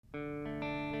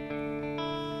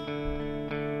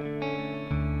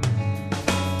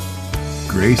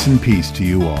Grace and peace to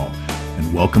you all,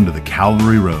 and welcome to the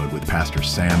Calvary Road with Pastor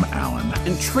Sam Allen.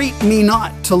 Entreat me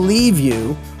not to leave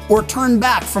you or turn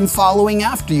back from following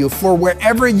after you, for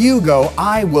wherever you go,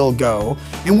 I will go,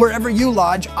 and wherever you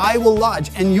lodge, I will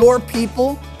lodge, and your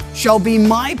people shall be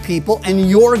my people, and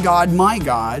your God my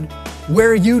God.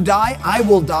 Where you die, I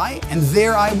will die, and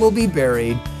there I will be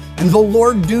buried. And the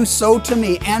Lord do so to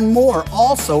me, and more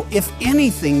also, if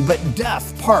anything but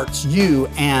death parts you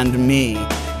and me.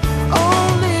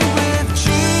 Only with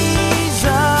Jesus,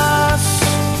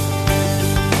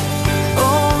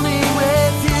 only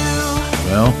with you.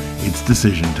 Well, it's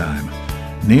decision time.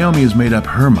 Naomi has made up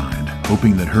her mind,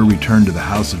 hoping that her return to the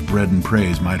house of bread and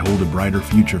praise might hold a brighter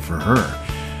future for her.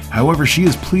 However, she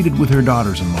has pleaded with her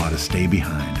daughters-in-law to stay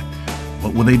behind.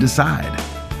 What will they decide?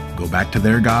 Go back to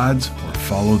their gods or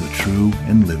follow the true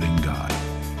and living God?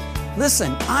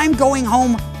 Listen, I'm going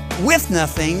home with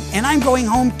nothing, and I'm going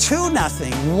home to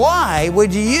nothing. Why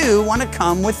would you want to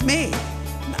come with me?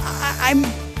 I'm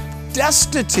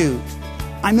destitute.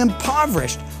 I'm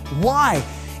impoverished. Why?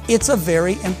 It's a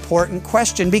very important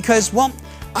question because, well,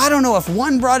 I don't know if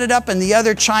one brought it up and the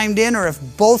other chimed in, or if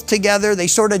both together they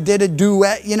sort of did a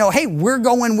duet. You know, hey, we're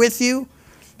going with you.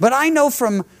 But I know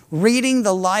from reading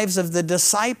the lives of the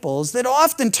disciples that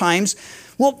oftentimes,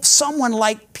 well, someone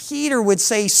like Peter would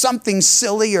say something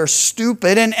silly or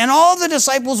stupid, and all the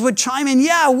disciples would chime in,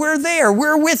 yeah, we're there,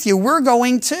 we're with you, we're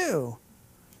going too.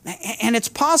 And it's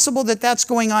possible that that's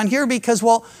going on here because,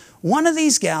 well, one of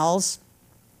these gals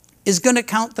is going to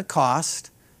count the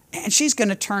cost, and she's going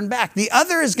to turn back. The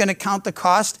other is going to count the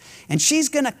cost, and she's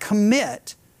going to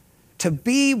commit to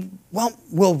be, well,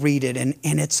 we'll read it, and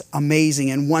it's amazing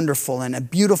and wonderful and a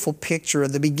beautiful picture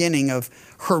of the beginning of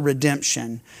her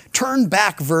redemption. Turn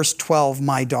back, verse 12,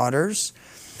 my daughters.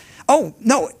 Oh,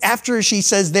 no, after she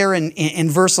says there in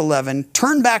verse 11,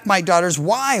 turn back, my daughters,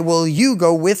 why will you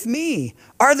go with me?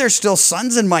 Are there still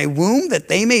sons in my womb that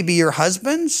they may be your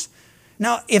husbands?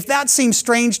 Now, if that seems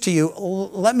strange to you,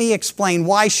 let me explain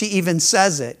why she even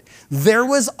says it. There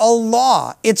was a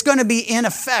law. It's going to be in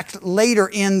effect later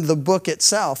in the book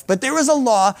itself. But there was a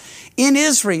law in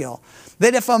Israel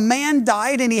that if a man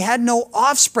died and he had no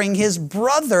offspring, his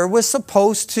brother was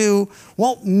supposed to,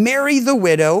 well, marry the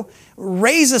widow,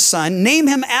 raise a son, name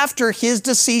him after his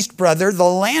deceased brother. The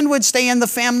land would stay in the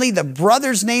family. The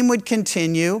brother's name would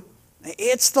continue.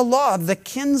 It's the law of the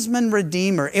kinsman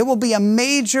redeemer. It will be a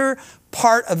major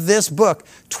part of this book.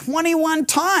 21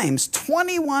 times,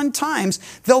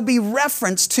 there'll be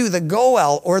reference to the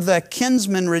Goel or the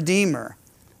kinsman redeemer.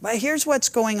 But here's what's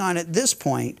going on at this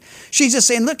point. She's just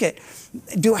saying, look,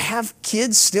 do I have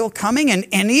kids still coming?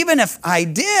 And even if I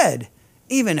did,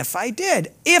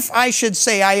 if I should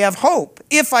say I have hope,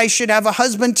 if I should have a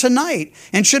husband tonight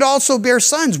and should also bear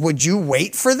sons, would you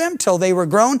wait for them till they were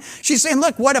grown? She's saying,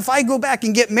 look, what if I go back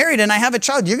and get married and I have a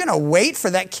child? You're going to wait for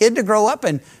that kid to grow up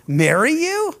and marry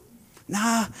you?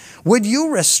 Nah. Would you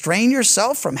restrain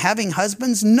yourself from having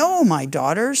husbands? No, my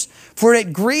daughters, for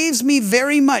it grieves me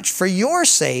very much for your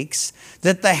sakes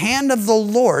that the hand of the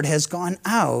Lord has gone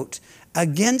out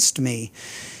against me.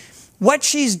 What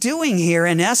she's doing here,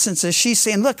 in essence, is she's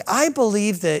saying, look, I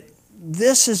believe that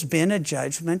this has been a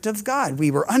judgment of God.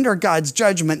 We were under God's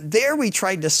judgment there. We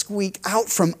tried to squeak out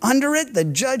from under it. The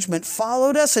judgment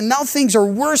followed us, and now things are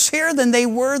worse here than they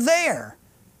were there.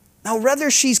 Now, whether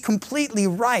she's completely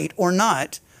right or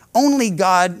not, only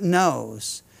God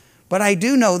knows. But I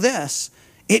do know this.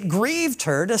 It grieved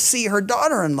her to see her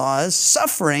daughter-in-laws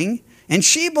suffering, and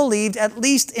she believed, at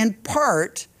least in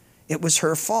part, it was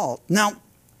her fault. Now,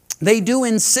 they do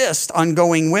insist on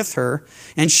going with her,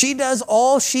 and she does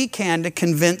all she can to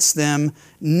convince them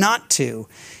not to.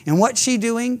 And what's she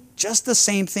doing? Just the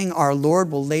same thing our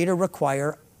Lord will later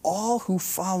require all who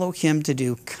follow him to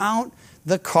do. Count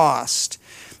the cost.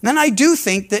 And I do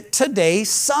think that today,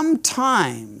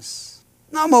 sometimes,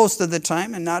 not most of the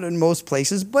time and not in most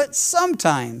places, but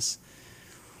sometimes,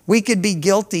 we could be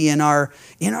guilty in our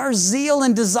zeal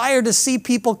and desire to see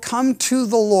people come to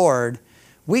the Lord.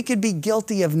 We could be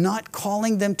guilty of not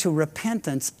calling them to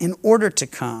repentance in order to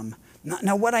come.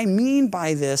 Now, what I mean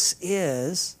by this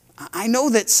is, I know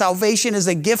that salvation is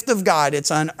a gift of God.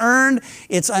 It's unearned,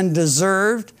 it's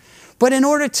undeserved. But in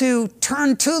order to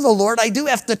turn to the Lord, I do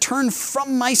have to turn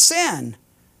from my sin.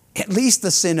 At least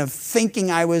the sin of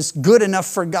thinking I was good enough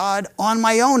for God on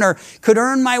my own, or could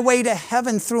earn my way to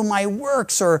heaven through my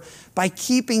works, or by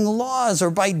keeping laws, or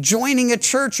by joining a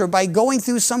church, or by going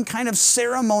through some kind of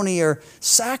ceremony or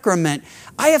sacrament.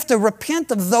 I have to repent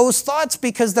of those thoughts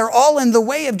because they're all in the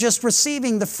way of just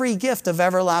receiving the free gift of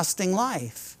everlasting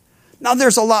life. Now,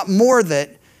 there's a lot more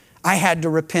that I had to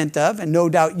repent of, and no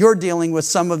doubt you're dealing with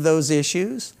some of those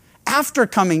issues after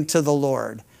coming to the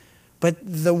Lord. But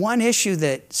the one issue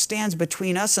that stands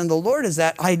between us and the Lord is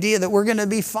that idea that we're going to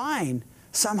be fine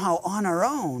somehow on our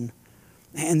own.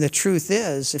 And the truth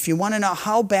is, if you want to know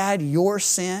how bad your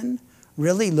sin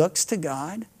really looks to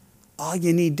God, all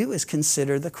you need to do is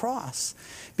consider the cross.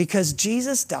 Because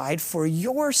Jesus died for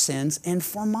your sins and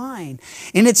for mine.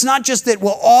 And it's not just that,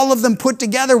 well, all of them put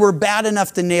together were bad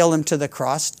enough to nail him to the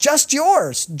cross. Just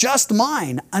yours, just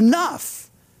mine,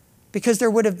 enough. Because there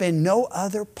would have been no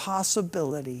other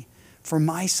possibility for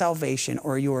my salvation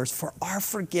or yours, for our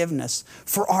forgiveness,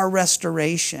 for our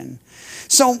restoration.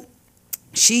 So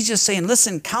she's just saying,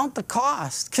 listen, count the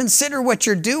cost. Consider what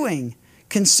you're doing.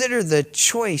 Consider the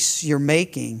choice you're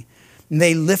making. And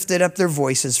they lifted up their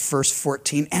voices, verse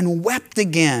 14, and wept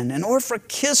again. And Orpah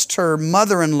kissed her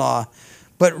mother-in-law,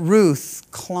 but Ruth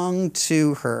clung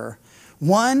to her.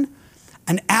 One,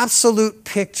 an absolute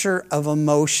picture of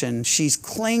emotion. She's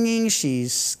clinging,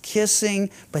 she's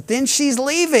kissing, but then she's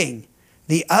leaving.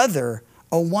 The other,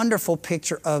 a wonderful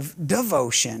picture of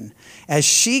devotion as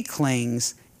she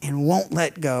clings and won't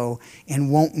let go and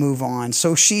won't move on.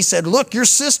 So she said, look, your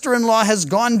sister-in-law has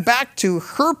gone back to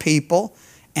her people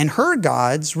and her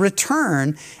gods.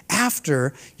 Return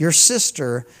after your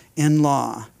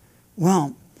sister-in-law.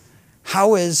 Well,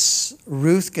 how is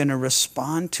Ruth going to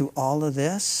respond to all of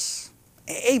this?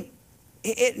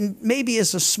 It maybe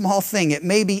is a small thing. It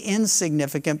may be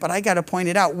insignificant, but I got to point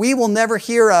it out. We will never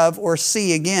hear of or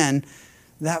see again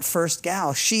that first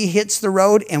gal. She hits the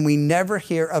road and we never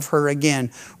hear of her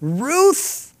again.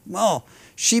 Ruth, well,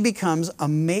 she becomes a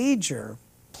major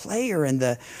player in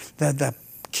the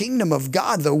kingdom of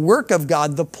God, the work of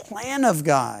God, the plan of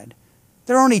God.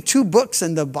 There are only 2 books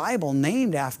in the Bible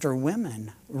named after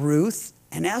women, Ruth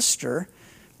and Esther.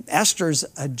 Esther's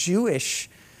a Jewish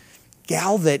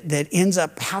gal that ends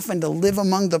up having to live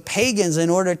among the pagans in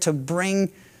order to bring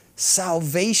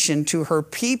salvation to her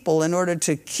people, in order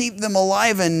to keep them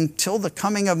alive until the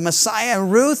coming of Messiah. And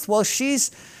Ruth, well,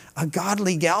 she's a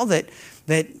godly gal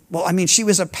she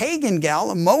was a pagan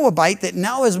gal, a Moabite, that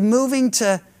now is moving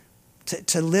to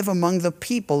live among the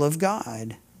people of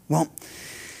God. Well,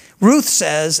 Ruth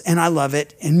says, and I love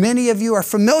it, and many of you are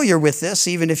familiar with this,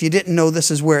 even if you didn't know this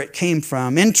is where it came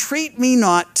from. Entreat me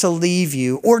not to leave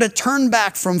you or to turn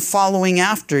back from following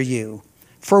after you.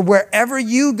 For wherever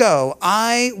you go,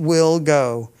 I will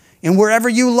go. And wherever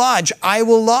you lodge, I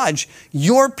will lodge.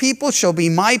 Your people shall be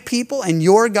my people, and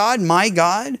your God, my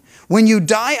God. When you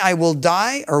die, I will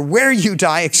die, or where you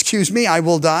die, I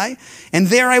will die, and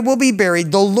there I will be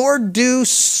buried. The Lord do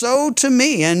so to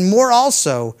me, and more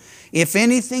also, if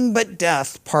anything but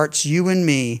death parts you and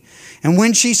me. And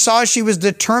when she saw she was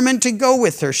determined to go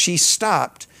with her, she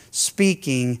stopped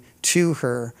speaking to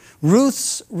her.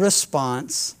 Ruth's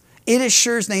response, it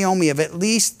assures Naomi of at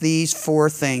least these 4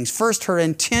 things. First, her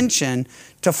intention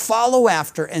to follow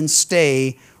after and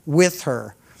stay with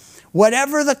her.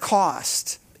 Whatever the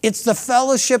cost, it's the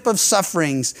fellowship of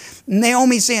sufferings.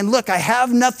 Naomi's saying, look, I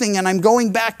have nothing and I'm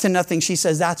going back to nothing. She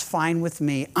says, that's fine with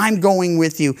me. I'm going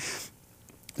with you.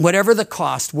 Whatever the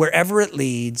cost, wherever it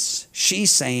leads,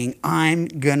 she's saying, I'm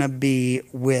going to be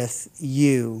with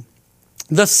you.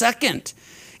 The second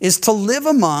is to live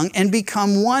among and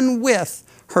become one with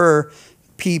her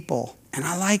people. And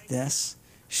I like this.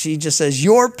 She just says,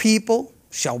 your people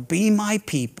shall be my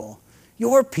people.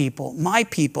 Your people, my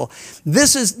people.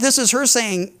 This is her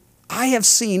saying, I have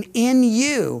seen in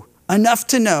you enough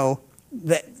to know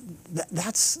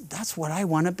that's what I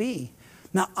want to be.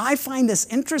 Now, I find this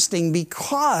interesting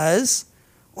because,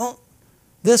 well,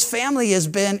 this family has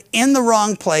been in the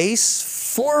wrong place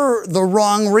for the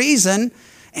wrong reason,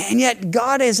 and yet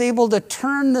God is able to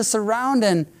turn this around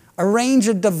and arrange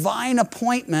a divine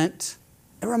appointment.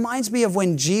 It reminds me of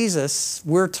when Jesus,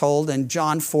 we're told in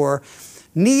John 4,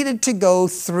 needed to go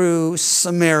through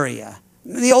Samaria.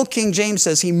 The old King James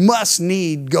says he must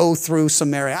go through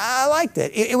Samaria. I liked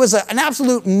it. It was an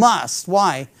absolute must.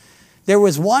 Why? There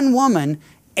was one woman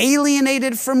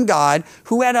alienated from God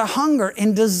who had a hunger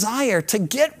and desire to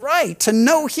get right, to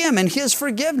know him and his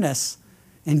forgiveness.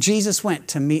 And Jesus went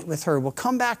to meet with her. We'll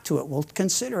come back to it. We'll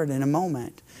consider it in a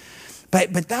moment.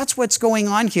 But that's what's going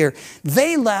on here.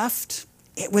 They left.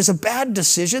 It was a bad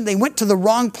decision. They went to the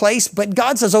wrong place. But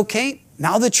God says, okay,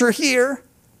 now that you're here,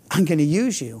 I'm going to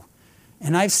use you.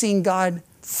 And I've seen God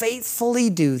faithfully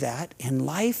do that in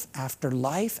life after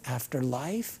life after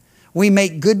life. We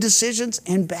make good decisions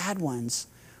and bad ones.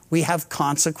 We have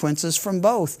consequences from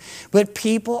both. But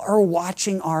people are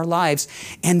watching our lives.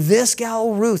 And this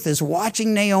gal Ruth is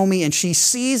watching Naomi, and she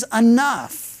sees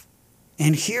enough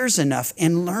and hears enough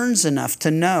and learns enough to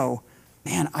know,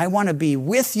 man, I want to be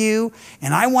with you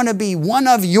and I want to be one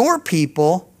of your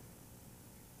people.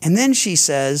 And then she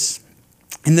says,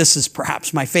 and this is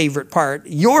perhaps my favorite part,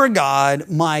 your God,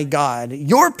 my God.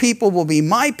 Your people will be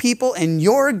my people and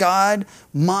your God,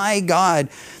 my God.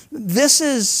 This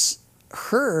is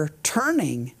her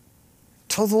turning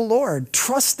to the Lord,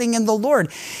 trusting in the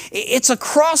Lord. It's a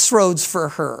crossroads for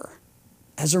her.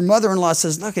 As her mother-in-law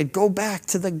says, look, go back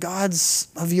to the gods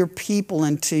of your people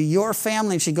and to your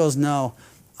family. And she goes, no,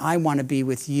 I want to be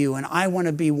with you and I want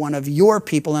to be one of your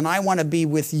people and I want to be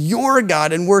with your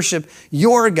God and worship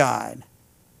your God.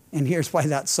 And here's why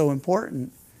that's so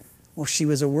important. Well, she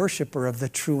was a worshiper of the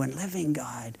true and living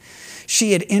God.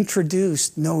 She had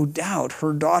introduced, no doubt,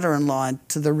 her daughter-in-law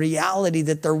to the reality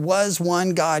that there was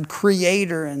one God,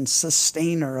 creator and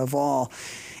sustainer of all.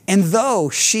 And though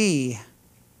she,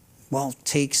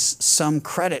 takes some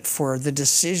credit for the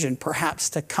decision perhaps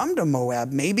to come to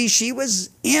Moab, maybe she was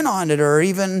in on it or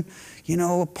even,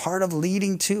 a part of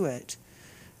leading to it.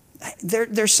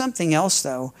 There's something else,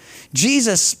 though.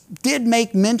 Jesus did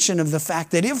make mention of the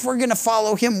fact that if we're going to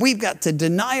follow him, we've got to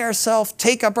deny ourselves,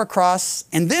 take up our cross,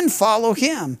 and then follow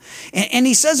him. And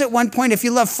he says at one point, if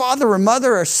you love father or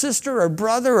mother or sister or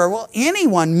brother or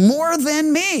anyone more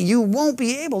than me, you won't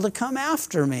be able to come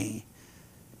after me.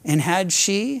 And had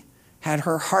she had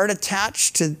her heart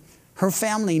attached to her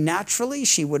family naturally,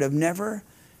 she would have never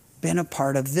been a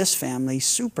part of this family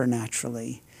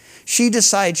supernaturally. She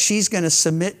decides she's going to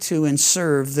submit to and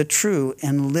serve the true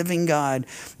and living God.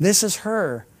 This is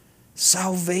her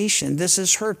salvation. This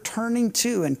is her turning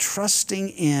to and trusting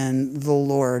in the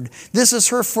Lord. This is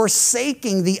her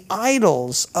forsaking the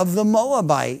idols of the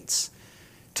Moabites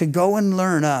to go and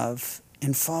learn of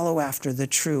and follow after the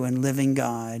true and living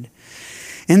God.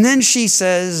 And then she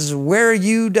says, where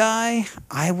you die,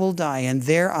 I will die, and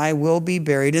there I will be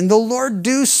buried. And the Lord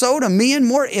do so to me and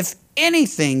more, if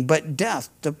anything but death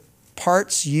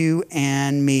departs you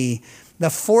and me.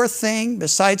 The fourth thing,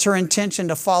 besides her intention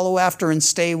to follow after and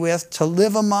stay with, to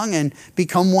live among and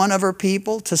become one of her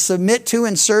people, to submit to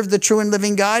and serve the true and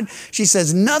living God, she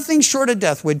says nothing short of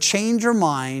death would change her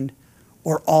mind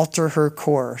or alter her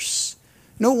course.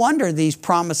 No wonder these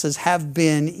promises have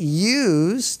been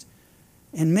used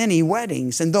in many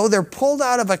weddings. And though they're pulled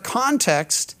out of a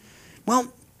context,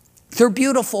 they're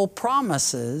beautiful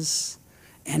promises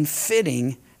and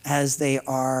fitting as they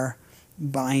are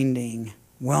binding.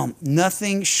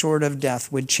 Nothing short of death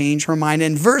would change her mind.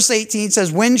 And verse 18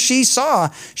 says, when she saw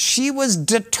she was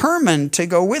determined to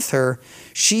go with her,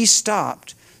 she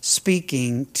stopped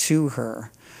speaking to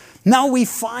her. Now we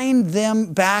find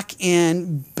them back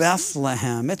in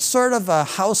Bethlehem. It's sort of a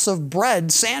house of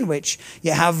bread sandwich.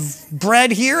 You have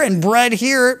bread here,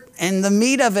 and the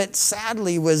meat of it,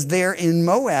 sadly, was there in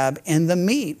Moab, and the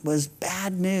meat was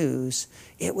bad news.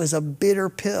 It was a bitter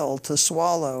pill to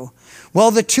swallow.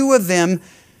 Well, the two of them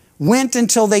went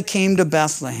until they came to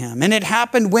Bethlehem. And it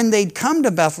happened when they'd come to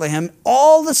Bethlehem,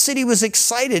 all the city was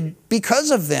excited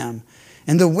because of them.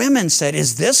 And the women said,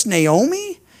 is this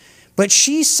Naomi? But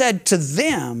she said to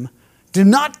them, do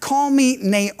not call me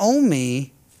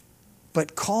Naomi,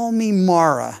 but call me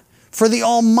Mara. For the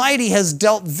Almighty has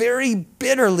dealt very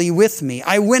bitterly with me.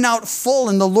 I went out full,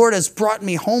 and the Lord has brought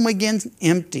me home again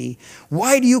empty.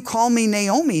 Why do you call me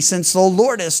Naomi, since the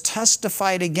Lord has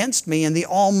testified against me, and the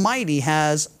Almighty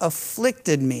has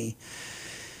afflicted me?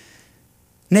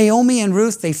 Naomi and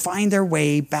Ruth, they find their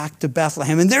way back to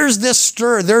Bethlehem. And there's this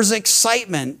stir, there's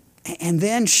excitement. And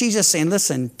then she's just saying,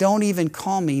 listen, don't even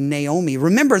call me Naomi.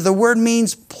 Remember, the word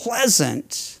means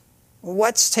pleasant.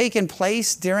 What's taken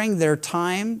place during their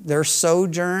time, their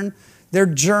sojourn, their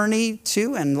journey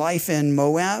to and life in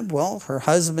Moab? Well, her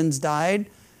husband's died.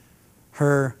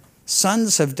 Her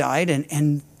sons have died.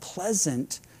 And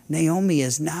pleasant, Naomi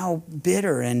is now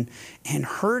bitter and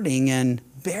hurting and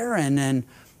barren and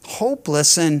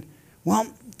hopeless. And,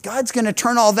 God's going to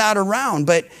turn all that around.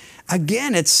 But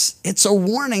again, it's a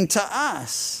warning to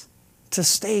us to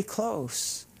stay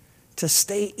close, to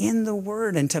stay in the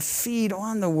Word and to feed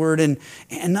on the Word and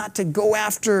not to go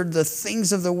after the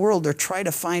things of the world or try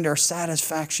to find our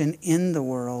satisfaction in the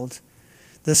world.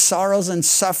 The sorrows and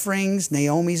sufferings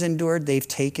Naomi's endured, they've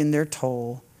taken their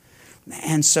toll.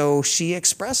 And so she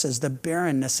expresses the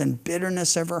barrenness and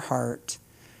bitterness of her heart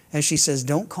as she says,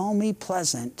 don't call me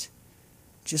pleasant,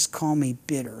 just call me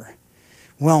bitter.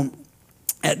 Well,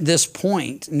 at this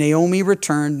point, Naomi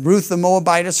returned, Ruth the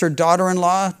Moabitess, her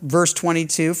daughter-in-law, verse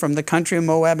 22, from the country of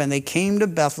Moab, and they came to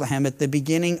Bethlehem at the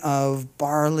beginning of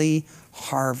barley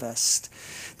harvest.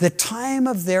 The time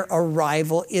of their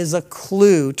arrival is a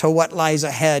clue to what lies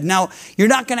ahead. Now, you're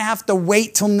not going to have to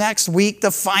wait till next week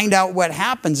to find out what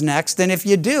happens next. And if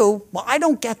you do, well, I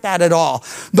don't get that at all.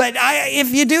 But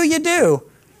if you do, you do.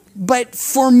 But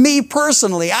for me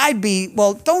personally, I'd be,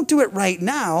 well, don't do it right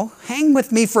now. Hang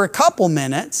with me for a couple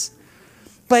minutes.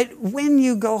 But when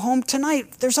you go home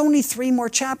tonight, there's only 3 more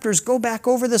chapters. Go back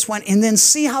over this one and then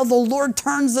see how the Lord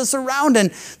turns this around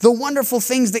and the wonderful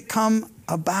things that come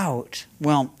about.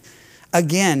 Well,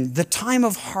 again, the time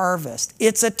of harvest.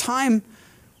 It's a time,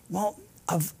 well,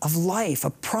 of life,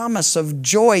 a promise of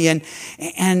joy.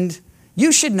 And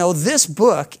you should know this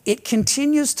book, it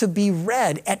continues to be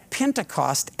read at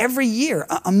Pentecost every year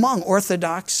among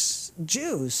Orthodox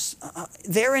Jews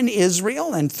there in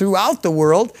Israel and throughout the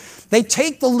world. They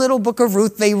take the little book of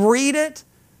Ruth, they read it,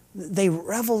 they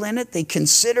revel in it, they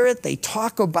consider it, they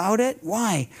talk about it.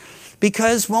 Why?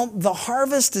 Because, well, the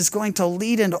harvest is going to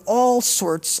lead into all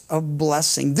sorts of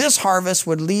blessing. This harvest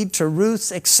would lead to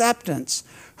Ruth's acceptance,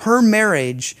 her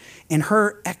marriage, and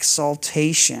her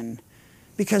exaltation.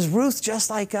 Because Ruth,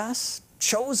 just like us,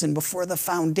 chosen before the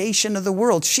foundation of the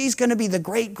world. She's going to be the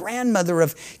great-grandmother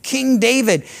of King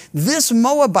David. This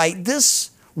Moabite,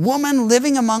 this woman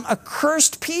living among a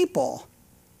cursed people,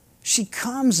 she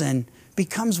comes and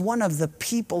becomes one of the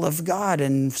people of God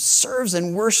and serves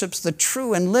and worships the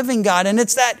true and living God. And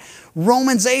it's that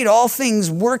Romans 8, all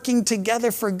things working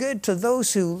together for good to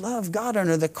those who love God and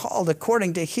are the called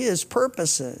according to his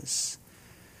purposes.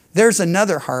 There's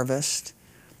another harvest.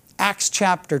 Acts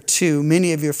chapter 2,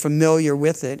 many of you are familiar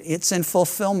with it. It's in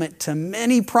fulfillment to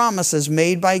many promises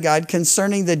made by God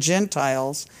concerning the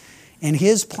Gentiles and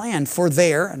his plan for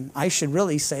their, and I should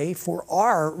really say, for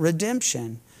our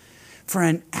redemption. For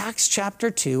in Acts chapter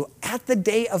 2, at the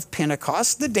day of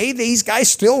Pentecost, the day these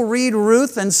guys still read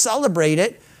Ruth and celebrate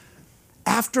it,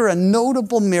 after a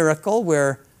notable miracle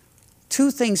where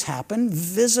 2 things happen.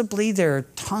 Visibly, there are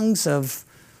tongues of,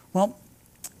 well,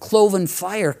 cloven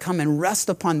fire come and rest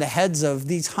upon the heads of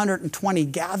these 120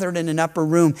 gathered in an upper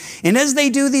room. And as they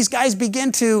do, these guys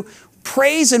begin to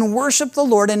praise and worship the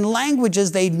Lord in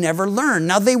languages they'd never learned.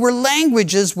 Now, they were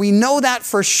languages, we know that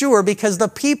for sure, because the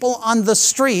people on the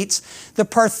streets, the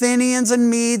Parthians and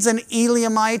Medes and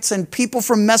Elamites and people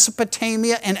from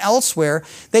Mesopotamia and elsewhere,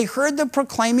 they heard them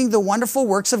proclaiming the wonderful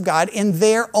works of God in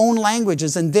their own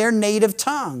languages, in their native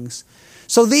tongues.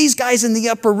 So these guys in the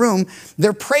upper room,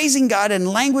 they're praising God in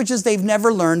languages they've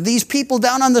never learned. These people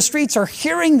down on the streets are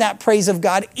hearing that praise of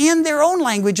God in their own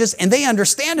languages, and they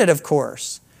understand it, of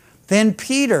course. Then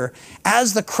Peter,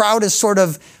 as the crowd is sort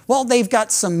of, well, they've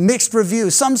got some mixed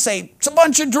reviews. Some say, it's a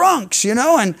bunch of drunks, you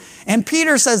know. And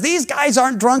Peter says, these guys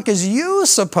aren't drunk as you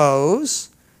suppose.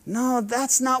 No,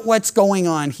 that's not what's going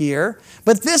on here.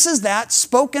 But this is that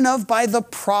spoken of by the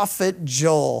prophet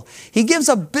Joel. He gives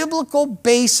a biblical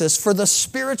basis for the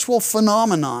spiritual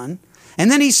phenomenon. And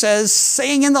then he says,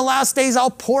 saying in the last days, I'll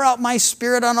pour out my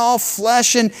spirit on all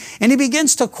flesh. And he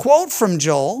begins to quote from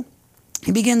Joel.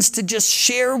 He begins to just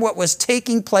share what was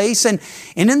taking place. And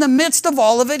in the midst of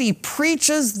all of it, he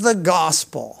preaches the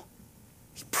gospel.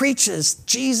 He preaches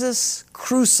Jesus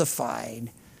crucified,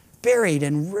 buried,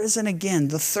 and risen again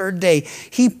the 3rd day.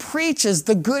 He preaches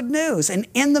the good news. And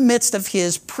in the midst of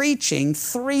his preaching,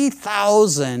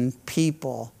 3,000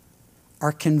 people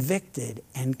are convicted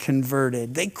and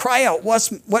converted. They cry out,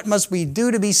 what must we do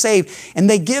to be saved? And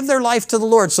they give their life to the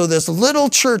Lord. So this little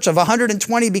church of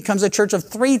 120 becomes a church of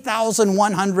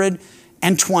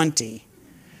 3,120.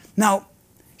 Now,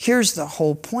 here's the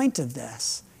whole point of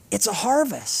this. It's a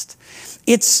harvest.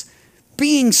 It's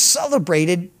being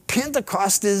celebrated.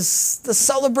 Pentecost is the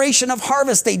celebration of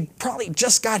harvest. They probably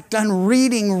just got done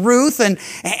reading Ruth, and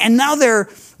now they're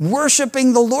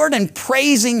worshiping the Lord and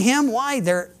praising him. Why?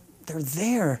 They're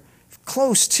there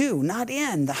close to, not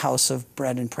in the house of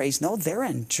bread and praise. No, they're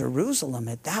in Jerusalem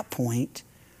at that point.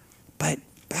 But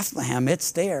Bethlehem,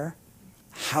 it's there.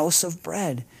 House of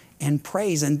bread and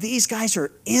praise. And these guys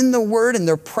are in the Word and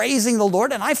they're praising the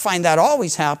Lord. And I find that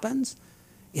always happens.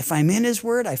 If I'm in his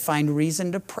Word, I find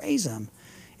reason to praise him.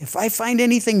 If I find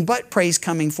anything but praise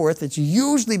coming forth, it's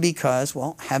usually because,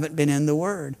 well, I haven't been in the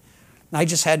Word. I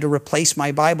just had to replace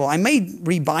my Bible. I may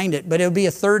rebind it, but it'll be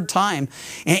a 3rd time.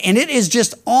 And it is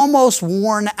just almost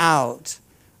worn out.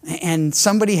 And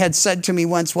somebody had said to me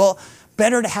once, well,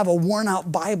 better to have a worn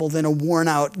out Bible than a worn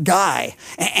out guy.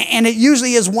 And it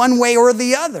usually is one way or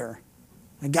the other.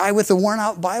 A guy with a worn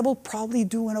out Bible, probably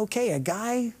doing okay. A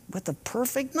guy with a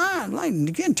perfect,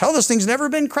 you can tell this thing's never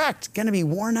been cracked. Going to be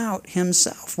worn out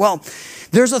himself. Well,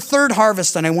 there's a 3rd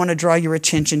harvest, and I want to draw your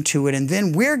attention to it. And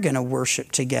then we're going to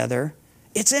worship together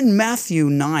It's in Matthew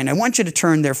 9. I want you to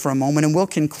turn there for a moment and we'll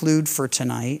conclude for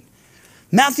tonight.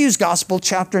 Matthew's Gospel,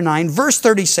 chapter 9, verse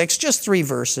 36, just 3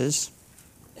 verses.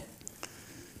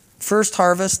 First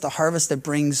harvest, the harvest that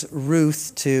brings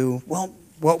Ruth to, well,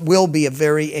 what will be a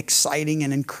very exciting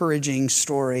and encouraging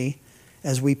story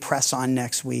as we press on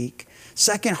next week.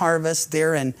 Second harvest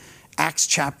there in Acts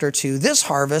chapter 2. This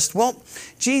harvest, well,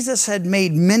 Jesus had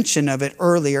made mention of it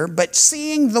earlier, but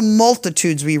seeing the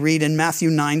multitudes we read in Matthew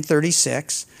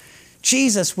 9:36,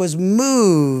 Jesus was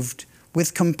moved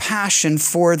with compassion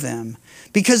for them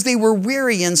because they were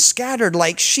weary and scattered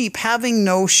like sheep, having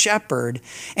no shepherd.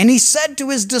 And he said to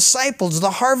his disciples,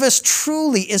 the harvest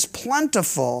truly is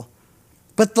plentiful,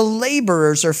 but the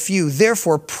laborers are few.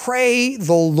 Therefore, pray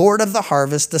the Lord of the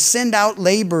harvest to send out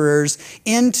laborers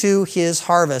into his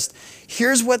harvest.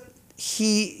 Here's what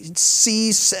he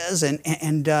sees, says,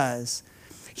 and does.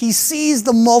 He sees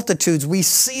the multitudes. We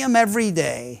see them every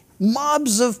day.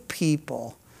 Mobs of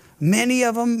people. Many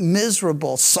of them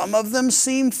miserable. Some of them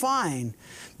seem fine.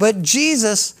 But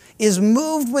Jesus is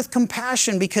moved with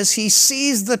compassion because he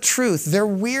sees the truth. They're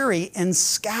weary and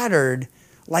scattered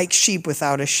like sheep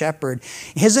without a shepherd.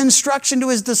 His instruction to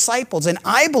his disciples, and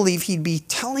I believe he'd be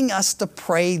telling us to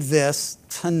pray this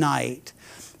tonight.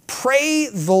 Pray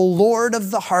the Lord of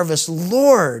the harvest.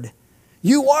 Lord,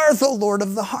 you are the Lord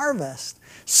of the harvest.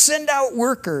 Send out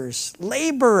workers,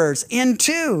 laborers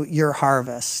into your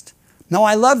harvest. Now,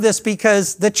 I love this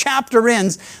because the chapter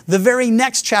ends, the very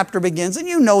next chapter begins, and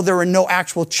you know there were no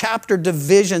actual chapter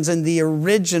divisions in the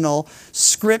original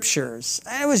scriptures.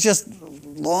 It was just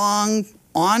long,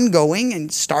 ongoing, and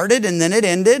started and then it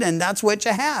ended, and that's what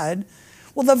you had.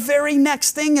 Well, the very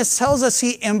next thing it tells us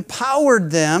he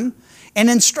empowered them and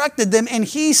instructed them, and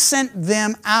he sent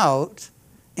them out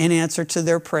in answer to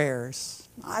their prayers.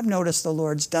 I've noticed the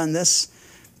Lord's done this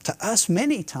to us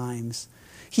many times.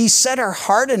 He set our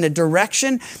heart in a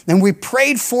direction, and we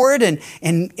prayed for it,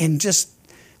 and just,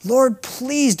 Lord,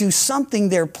 please do something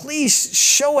there. Please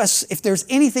show us if there's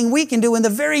anything we can do. And the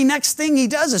very next thing he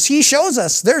does is he shows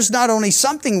us there's not only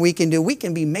something we can do, we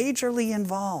can be majorly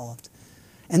involved.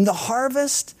 And the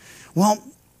harvest, well,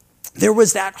 there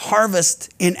was that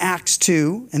harvest in Acts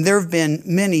 2, and there have been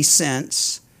many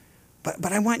since.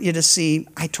 But I want you to see,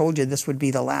 I told you this would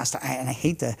be the last, and I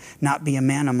hate to not be a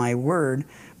man of my word,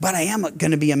 but I am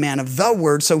going to be a man of the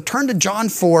word. So turn to John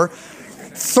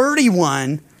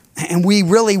 4:31, and we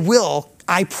really will,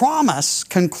 I promise,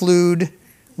 conclude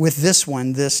with this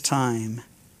one this time.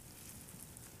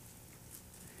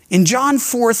 In John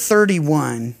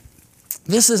 4:31,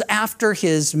 this is after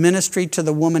his ministry to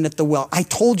the woman at the well. I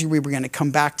told you we were going to come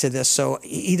back to this, so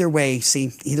either way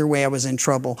I was in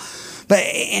trouble. But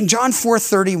in John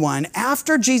 4:31,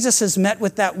 after Jesus has met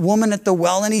with that woman at the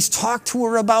well and he's talked to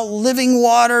her about living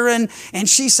water, and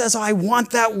she says, I want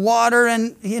that water,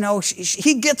 and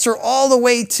he gets her all the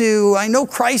way to, I know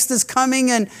Christ is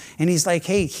coming, and he's like,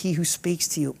 hey, he who speaks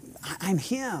to you, I'm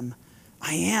him.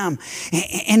 I am.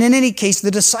 And in any case,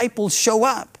 the disciples show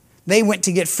up. They went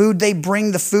to get food. They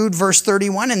bring the food, verse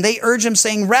 31, and they urge him,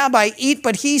 saying, Rabbi, eat.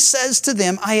 But he says to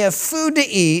them, I have food to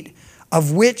eat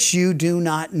of which you do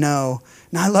not know.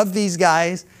 Now, I love these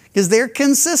guys because they're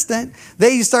consistent.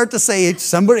 They start to say,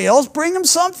 somebody else bring them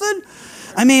something?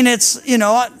 I mean,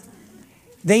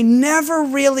 they never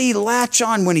really latch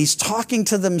on when he's talking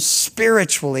to them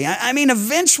spiritually. I mean,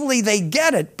 eventually they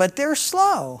get it, but they're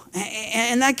slow.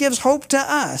 And that gives hope to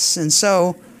us. And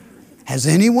so, has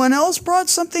anyone else brought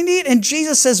something to eat? And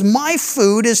Jesus says, my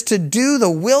food is to do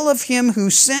the will of him who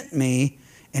sent me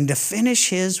and to finish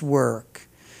his work.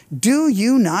 Do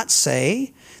you not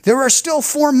say, there are still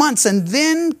 4 months and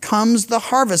then comes the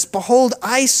harvest? Behold,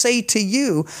 I say to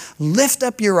you, lift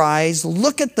up your eyes,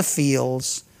 look at the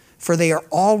fields, for they are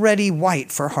already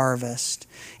white for harvest.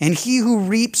 And he who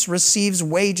reaps receives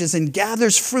wages and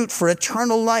gathers fruit for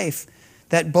eternal life,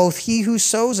 that both he who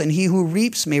sows and he who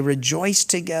reaps may rejoice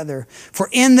together. For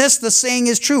in this the saying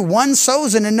is true, one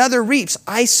sows and another reaps.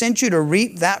 I sent you to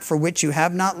reap that for which you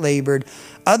have not labored.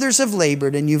 Others have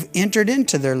labored, and you've entered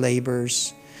into their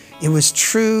labors. It was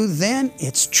true then,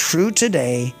 it's true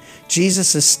today.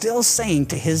 Jesus is still saying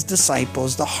to his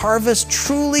disciples, the harvest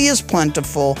truly is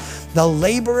plentiful, the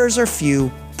laborers are few.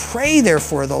 Pray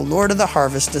therefore the Lord of the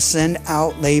harvest to send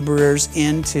out laborers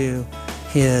into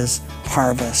his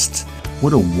harvest.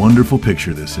 What a wonderful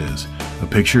picture this is. A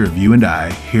picture of you and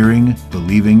I hearing,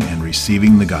 believing, and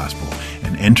receiving the gospel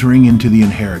and entering into the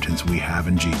inheritance we have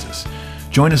in Jesus.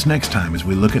 Join us next time as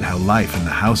we look at how life in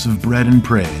the house of bread and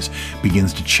praise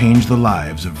begins to change the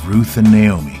lives of Ruth and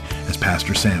Naomi as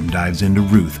Pastor Sam dives into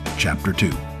Ruth chapter 2.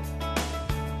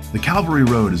 The Calvary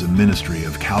Road is a ministry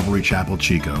of Calvary Chapel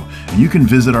Chico, and you can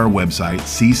visit our website,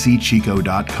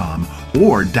 ccchico.com,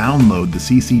 or download the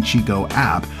CC Chico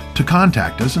app to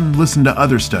contact us and listen to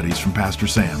other studies from Pastor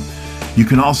Sam. You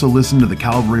can also listen to the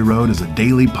Calvary Road as a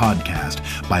daily podcast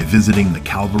by visiting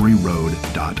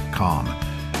thecalvaryroad.com.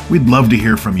 We'd love to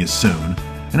hear from you soon.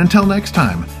 And until next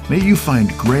time, may you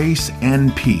find grace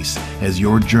and peace as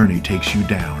your journey takes you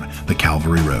down the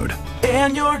Calvary Road.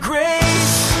 And your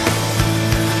grace